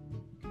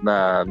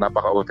na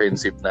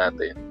napaka-offensive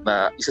natin,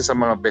 na isa sa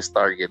mga best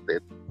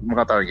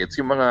mga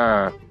targets, yung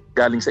mga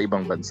galing sa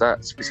ibang bansa,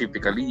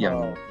 specifically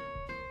yung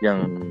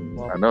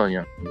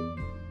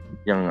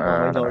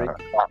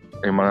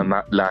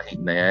mga lahig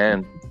na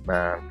yan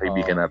na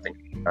kaibigan natin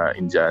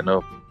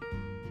Indiano.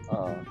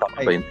 Tama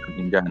ba yung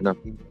Indiano?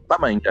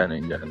 Tama, Indiano.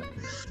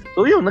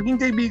 So yun,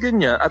 naging kaibigan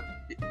niya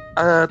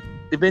at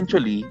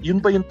eventually, yun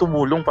pa yung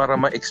tumulong para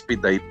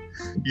ma-expedite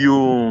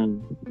yung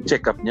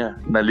check-up niya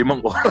na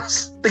 5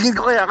 oras. Tingin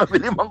ko kaya kami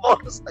 5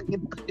 oras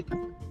naghintay.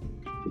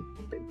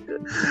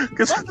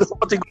 Kasi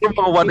dapat siguro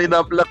mga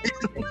 1.5 lang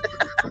yun.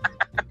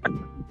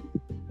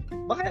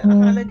 Baka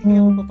akala hindi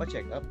kayo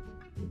magpapacheck up?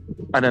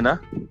 Ano na?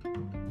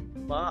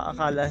 Baka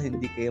akala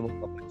hindi kayo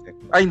magpapacheck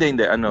up? Ay,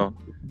 hindi.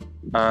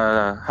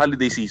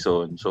 Holiday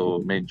season.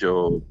 So,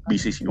 medyo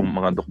busy yung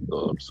mga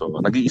doktor. So,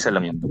 nag-iisa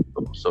lang yung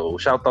doktor. So,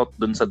 shoutout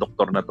dun sa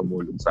doktor na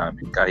tumulong sa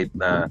amin. Kahit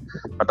na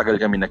matagal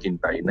kami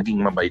nakintay,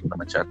 naging mabait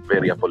naman siya at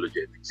very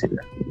apologetic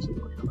sila.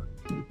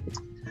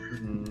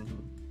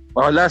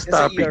 So, last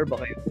topic. ER ba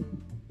kayo?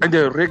 Hindi,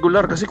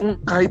 regular. Kasi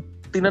kung kahit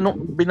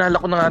binala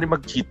ko na nga rin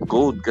mag-cheat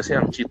code. Kasi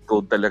ang cheat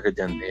code talaga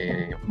dyan,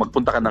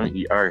 magpunta ka ng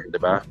ER, di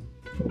ba?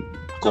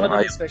 Kung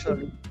ayaw.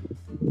 Especially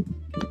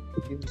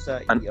yung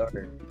sa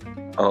ER.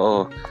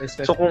 Oo.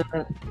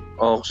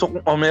 So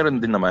kung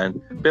meron din naman.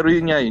 Pero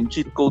yun nga, yung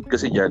cheat code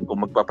kasi dyan, kung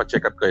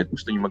magpapacheck up kayo,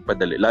 gusto niyo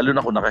magpadali, lalo na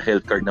kung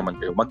naka-health card naman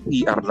kayo,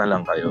 mag-ER na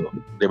lang kayo.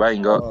 Di ba,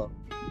 Ingo?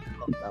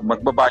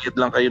 Magbabayad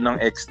lang kayo ng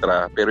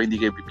extra, pero hindi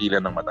kayo pipila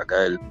ng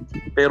matagal.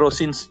 Pero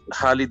since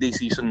holiday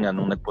season nga,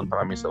 nung nagpunta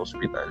kami sa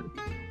ospital,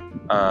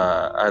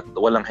 at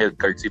walang health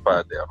card si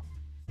Father,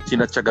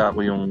 sinatsaga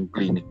ko yung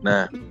clinic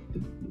na.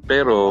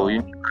 Pero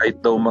yung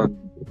kahit daw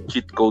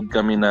mag-cheat code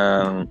kami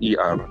ng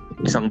ER,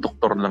 isang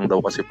doktor lang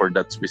daw kasi for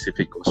that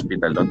specific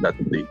hospital on that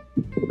day.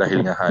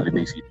 Dahil nga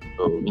holiday season.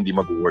 So, hindi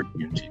mag-work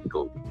yung cheat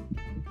code.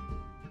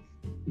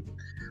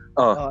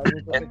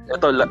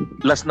 Ito,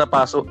 last na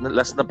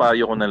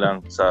payo ko na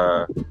lang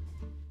sa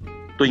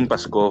tuwing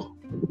Pasko.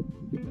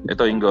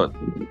 Ito, Ingot.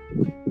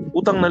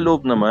 Utang na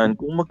loob naman,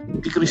 kung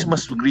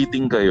mag-Christmas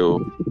greeting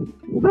kayo,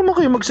 huwag naman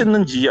kayo mag-send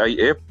ng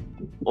GIF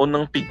o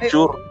ng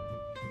picture.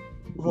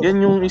 Yan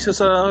yung isa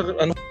sa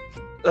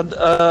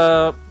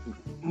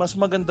mas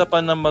maganda pa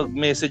na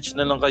mag-message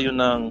na lang kayo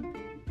ng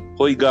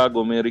Hoy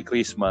Gago, Merry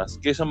Christmas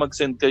kaysa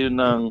mag-send kayo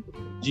ng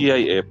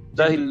GIF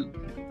dahil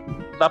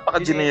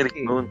napaka-generic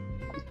nun.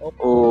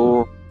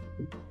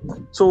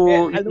 So,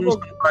 yung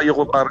tayo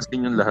ko para sa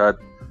inyong lahat,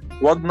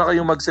 huwag na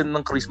kayong mag-send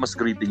ng Christmas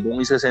greeting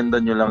kung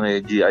isa-sendan nyo lang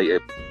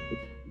GIF.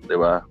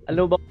 Diba?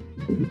 Alam mo ba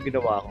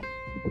ginawa ko.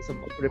 Sa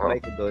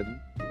reply ko doon.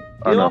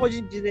 Ano? Ginawa ko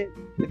yung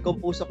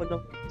nag-compose ako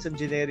ng isang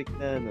generic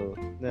na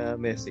na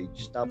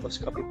message. Tapos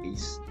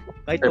copy-paste.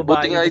 Kahit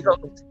buti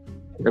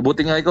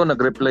nga ikaw,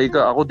 nag-reply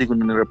ka. Ako, di ko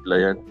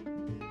na-replyan.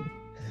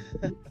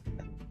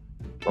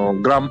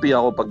 Grumpy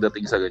ako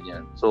pagdating sa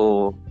ganyan.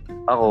 So,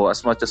 ako,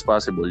 as much as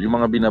possible, yung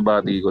mga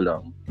binabati ko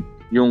lang,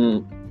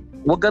 yung,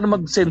 wag ka na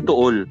mag-send to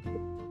all.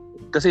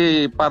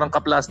 Kasi parang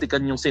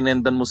kaplastikan yung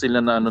sinendan mo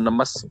sila na na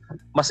mas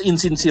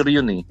insincere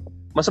yun eh.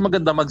 Mas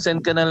maganda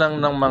mag-send ka na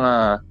lang ng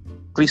mga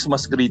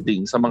Christmas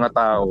greeting sa mga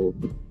tao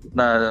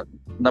na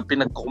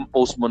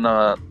pinag-compose mo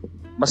na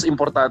mas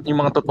importante,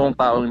 yung mga totoong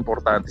tao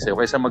importante sa'yo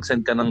kaysa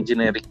mag-send ka ng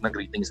generic na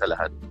greeting sa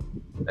lahat.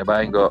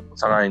 Diba, Ingo?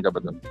 Sangayon ka ba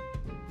doon?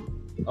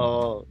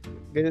 Oo.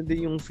 Ganun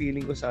din yung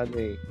feeling ko sa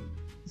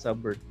sa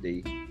birthday.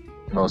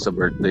 Sa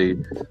birthday.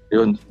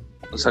 Yun.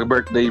 Sa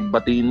birthday,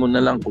 batiin mo na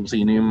lang kung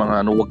sino yung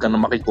mga huwag ka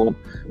na kung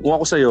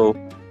ako sa'yo,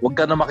 huwag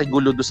ka na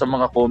makigulo doon sa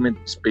mga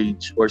comments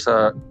page or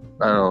sa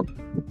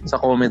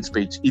comments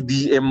page,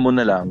 i-DM mo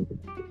na lang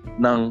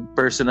ng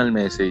personal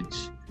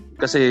message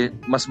kasi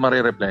mas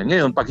mare-replyan.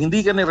 Ngayon, pag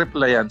hindi ka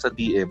ni-replyan sa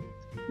DM,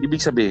 ibig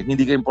sabihin,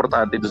 hindi ka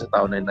importante doon sa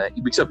tao na yun.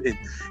 Ibig sabihin,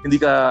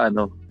 hindi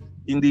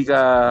ka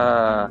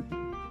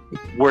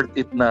worth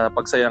it na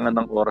pagsayangan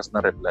ng oras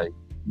na reply.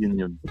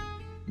 Yun.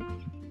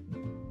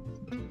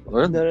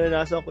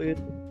 Naranasan ko yun.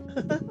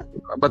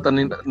 Ba't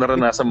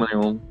naranasan mo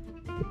yung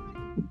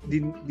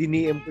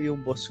diniem ko yung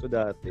boss ko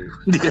dati.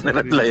 Hindi ka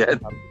na-replyan?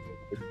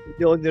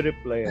 Hindi ako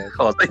ni-replyan.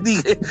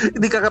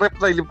 Hindi ka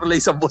ka-reply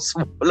sa boss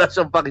mo. Wala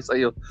siyang paki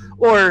sa'yo.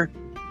 Or,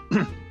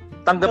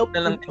 tanggap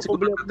na lang din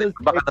siguro natin.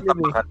 Baka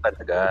natapakan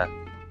talaga.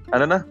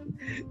 Ano na?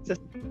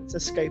 Sa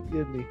Skype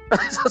yun eh.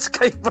 Sa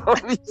Skype pa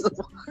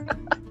mismo.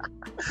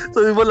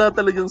 So, wala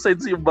talagang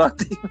sense yung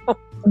bati mo.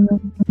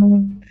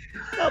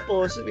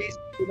 Tapos, may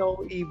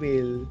ako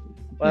email.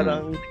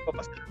 Parang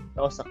nagpapasalamat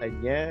ako sa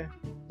kanya.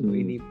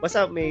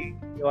 Basta may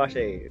gawa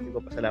siya eh.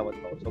 Nagpapasalamat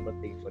ako. Sobrang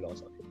thankful ako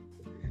sa kanya.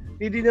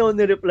 Hindi na ako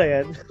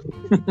ni-replyan.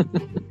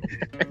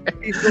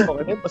 Basta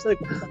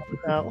nagpapasalamat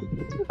na ako.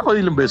 Ako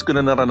ilang beses ko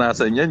na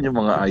naranasan yan.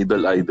 Yung mga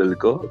idol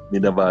ko.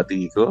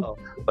 Binabati ko.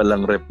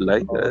 Walang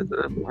reply.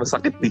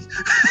 Masakit eh.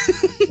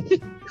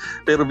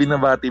 Pero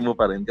binabati mo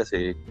pa rin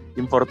kasi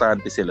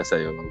importante sila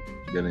sa'yo.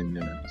 Ganun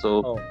yun.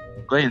 So,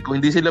 kung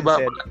hindi sila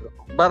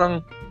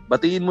parang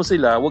batiin mo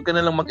sila, huwag ka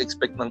na lang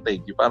mag-expect ng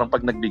thank you. Parang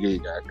pag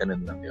nagbigay ka,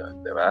 ganun lang yun.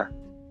 Diba?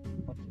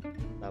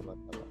 Tama.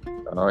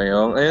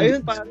 Ayun,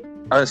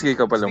 parang sige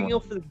ka pala mo. Speaking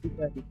of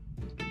nagbigay,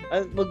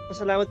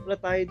 magpasalamat pala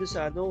tayo doon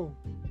sa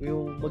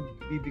yung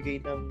magbibigay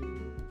ng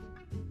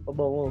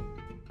pabango.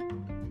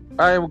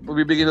 Ay,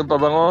 magbibigay ng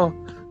pabango?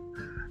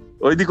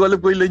 Hindi ko alam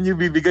kung ilan yung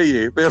bibigay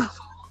eh. Pero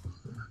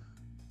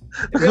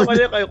hindi ako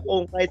alam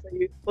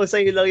kung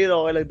sa'yo lang yun,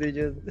 okay lang din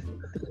yun.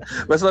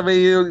 Basta may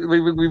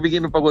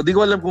bibigyan ng pabango. Di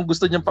ko alam kung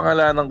gusto niyang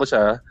pangalanan ko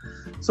siya.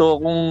 So,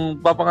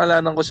 kung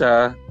papangalanan ko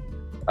siya,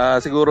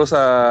 siguro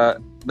sa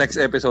next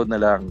episode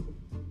na lang.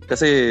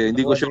 Kasi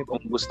hindi ko sure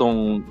kung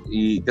gustong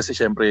kasi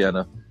syempre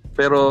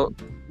Pero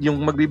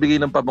yung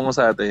magbibigay ng pabango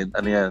sa atin,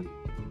 yan?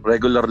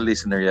 Regular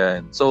listener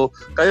yan. So,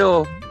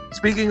 kayo,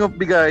 speaking of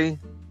bigay,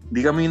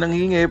 hindi kami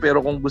nanghingi, pero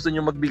kung gusto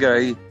niyo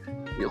magbigay,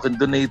 you can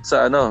donate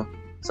sa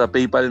sa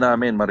PayPal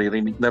namin.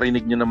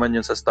 Narinig niyo naman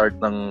yun sa start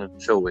ng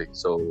show eh.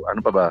 So,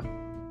 ano pa ba?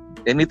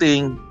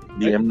 Anything,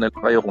 DM na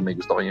kayo kung may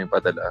gusto kayo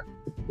ipadala.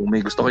 Kung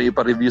may gusto kayo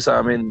ipa-review sa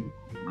amin,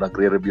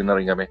 nagre-review na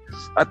rin kami.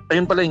 At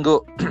ayun pala,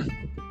 Ingo,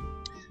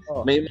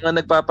 may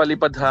mga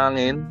nagpapalipad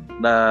hangin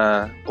na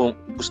kung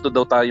gusto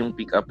daw tayong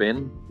pick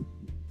upin,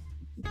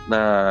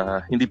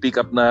 na hindi pick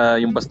up na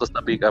yung bastos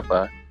na pick up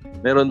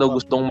meron daw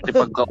gustong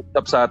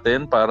makipagkausap sa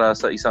atin para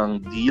sa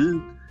isang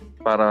deal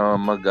para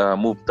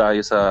mag-move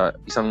tayo sa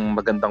isang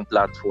magandang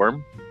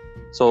platform.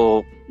 So,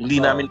 hindi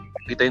namin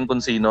ipakitayin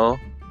kung sino.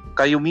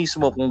 Kayo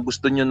mismo, kung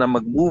gusto nyo na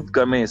mag-move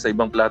kami sa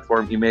ibang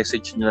platform,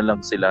 i-message nyo na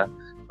lang sila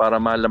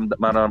para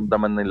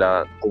maramdaman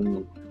nila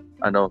kung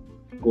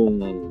kung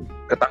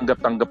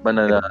katanggap-tanggap ba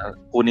na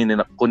kunin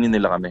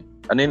nila kami.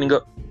 Ano yun,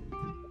 Ingo?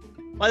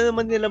 Paano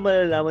naman nila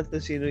malalaman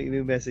kung sino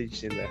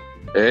i-message nila?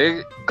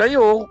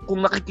 Kayo,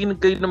 kung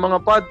nakikinig kayo ng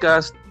mga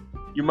podcast,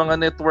 yung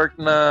mga network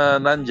na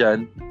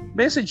nandyan,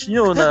 message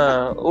nyo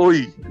na,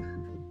 oy,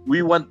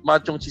 we want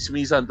Machong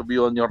Chismisan to be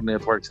on your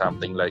network,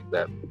 something like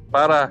that.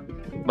 Para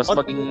mas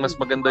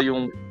maganda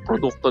yung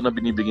produkto na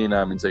binibigay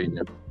namin sa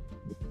inyo.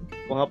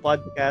 Mga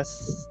podcast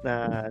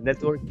na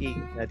networking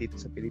na dito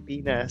sa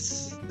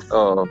Pilipinas.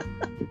 Oo.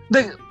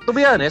 To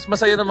be honest,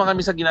 masaya naman kami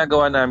sa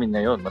ginagawa namin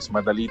ngayon. Mas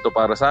madali to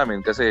para sa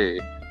amin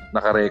kasi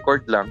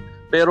naka-record lang.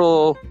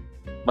 Pero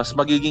mas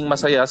magiging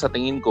masaya sa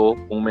tingin ko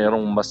kung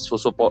merong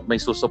may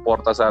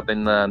susuporta sa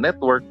atin na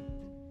network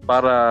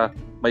para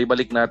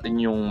maibalik natin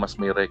yung mas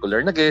may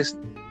regular na guest,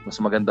 mas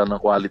maganda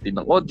ng quality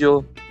ng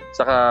audio,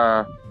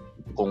 saka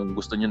kung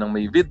gusto nyo ng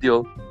may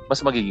video, mas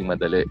magiging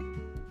madali.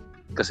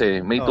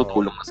 Kasi may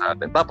tutulong na sa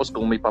atin. Tapos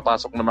kung may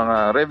papasok na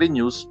mga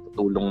revenues,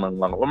 tutulong ng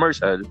mga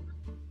commercial,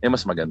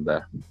 mas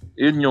maganda.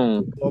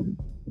 Yun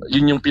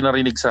yung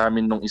pinarinig sa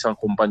amin ng isang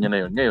kumpanya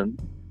na yun. Ngayon,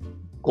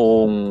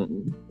 Kung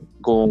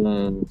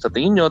sa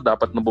tingin nyo,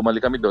 dapat na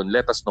bumalik kami doon,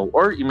 let us know.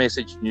 Or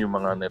i-message nyo yung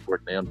mga network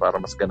na yun para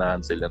mas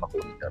ganahan sila na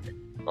kunin kami.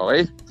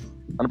 Okay?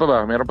 Ano pa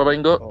ba? Meron pa ba,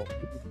 Ingo?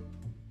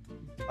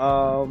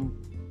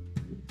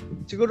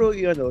 Siguro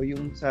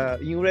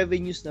yung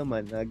revenues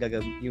naman na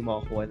yung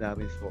makukuha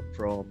namin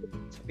from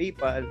sa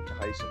PayPal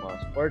tsaka sa mga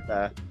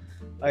suporta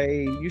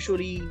ay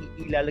usually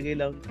ilalagay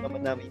lang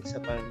naman namin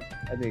sa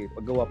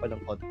paggawa pa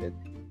ng content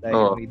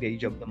dahil may day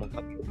job naman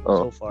kami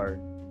so far.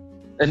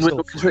 And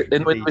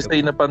when we say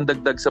na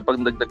pangdagdag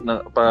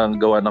na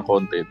panggawa ng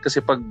content,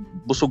 kasi pag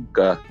busog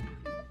ka,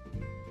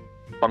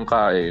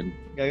 pangkain,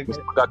 mas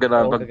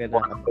magaganahan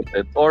paggawa ng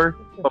content or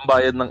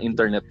pambayad ng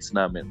internets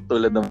namin.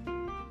 Tulad ng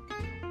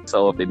sa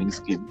opening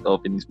spiel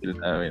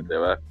namin, di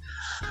ba?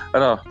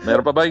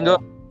 Meron pa ba, Ingo?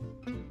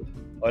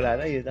 Wala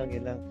na, yun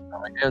lang.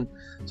 Okay.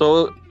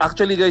 So,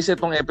 actually guys,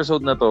 itong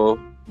episode na to,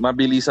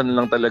 mabilisan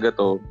lang talaga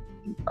to.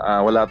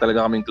 Wala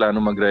talaga kaming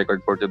plano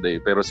mag-record for today.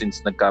 Pero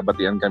since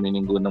nagkabatian kami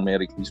ng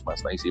Merry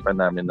Christmas, naisipan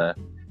namin na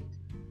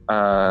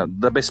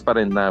the best pa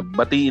rin na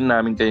batiin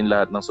namin kayong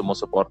lahat ng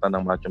sumusuporta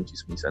ng Machong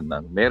Chismisan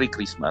ng Merry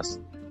Christmas.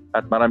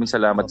 At maraming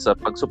salamat sa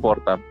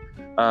pagsuporta.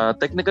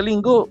 Technically,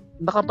 Ingo,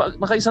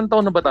 naka-isang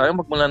taon na ba tayo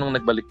magmula nung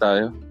nagbalik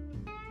tayo?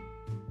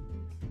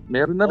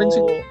 Meron na rin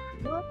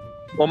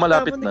o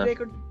malapit na?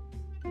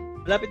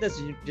 Malapit na,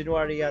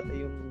 January yata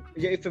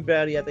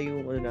February yata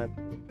yung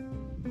natin.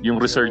 Yung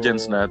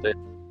resurgence natin.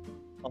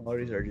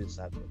 Resurgence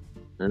natin.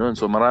 Yun.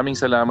 So maraming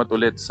salamat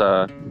ulit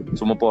sa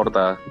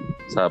sumuporta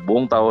sa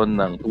buong taon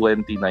ng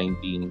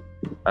 2019.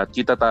 At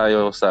kita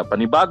tayo sa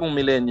panibagong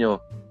milenyo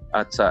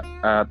at sa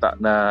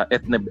na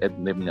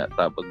Etneb nga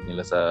tawag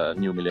nila sa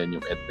New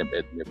Millennium,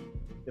 Etneb.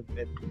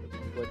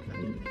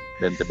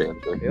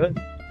 2020.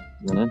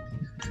 Yun.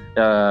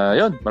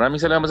 Yun.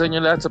 Maraming salamat sa inyo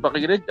lahat sa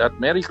pakikinig at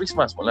Merry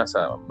Christmas mula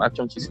sa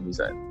Machong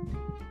Chismisan.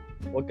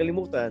 Huwag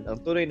kalimutan, ang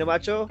tunay na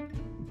macho,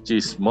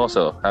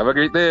 Chismoso. Have a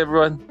great day,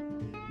 everyone.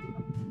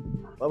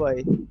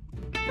 Bye-bye.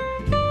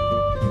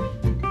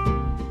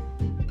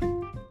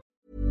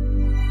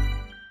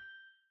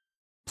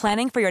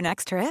 Planning for your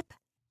next trip?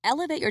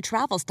 Elevate your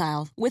travel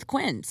style with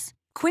Quince.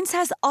 Quince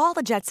has all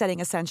the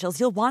jet-setting essentials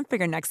you'll want for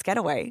your next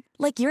getaway,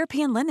 like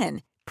European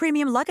linen,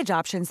 premium luggage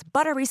options,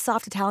 buttery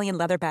soft Italian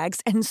leather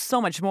bags, and so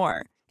much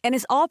more. And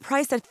is all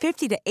priced at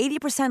 50 to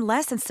 80%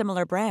 less than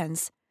similar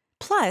brands.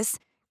 Plus,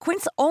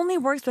 Quince only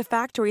works with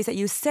factories that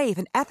use safe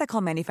and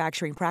ethical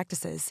manufacturing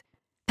practices.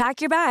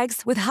 Pack your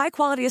bags with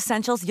high-quality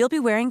essentials you'll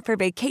be wearing for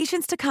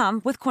vacations to come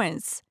with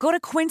Quince. Go to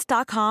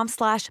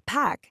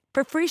quince.com/pack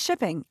for free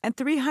shipping and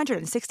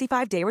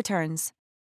 365-day returns.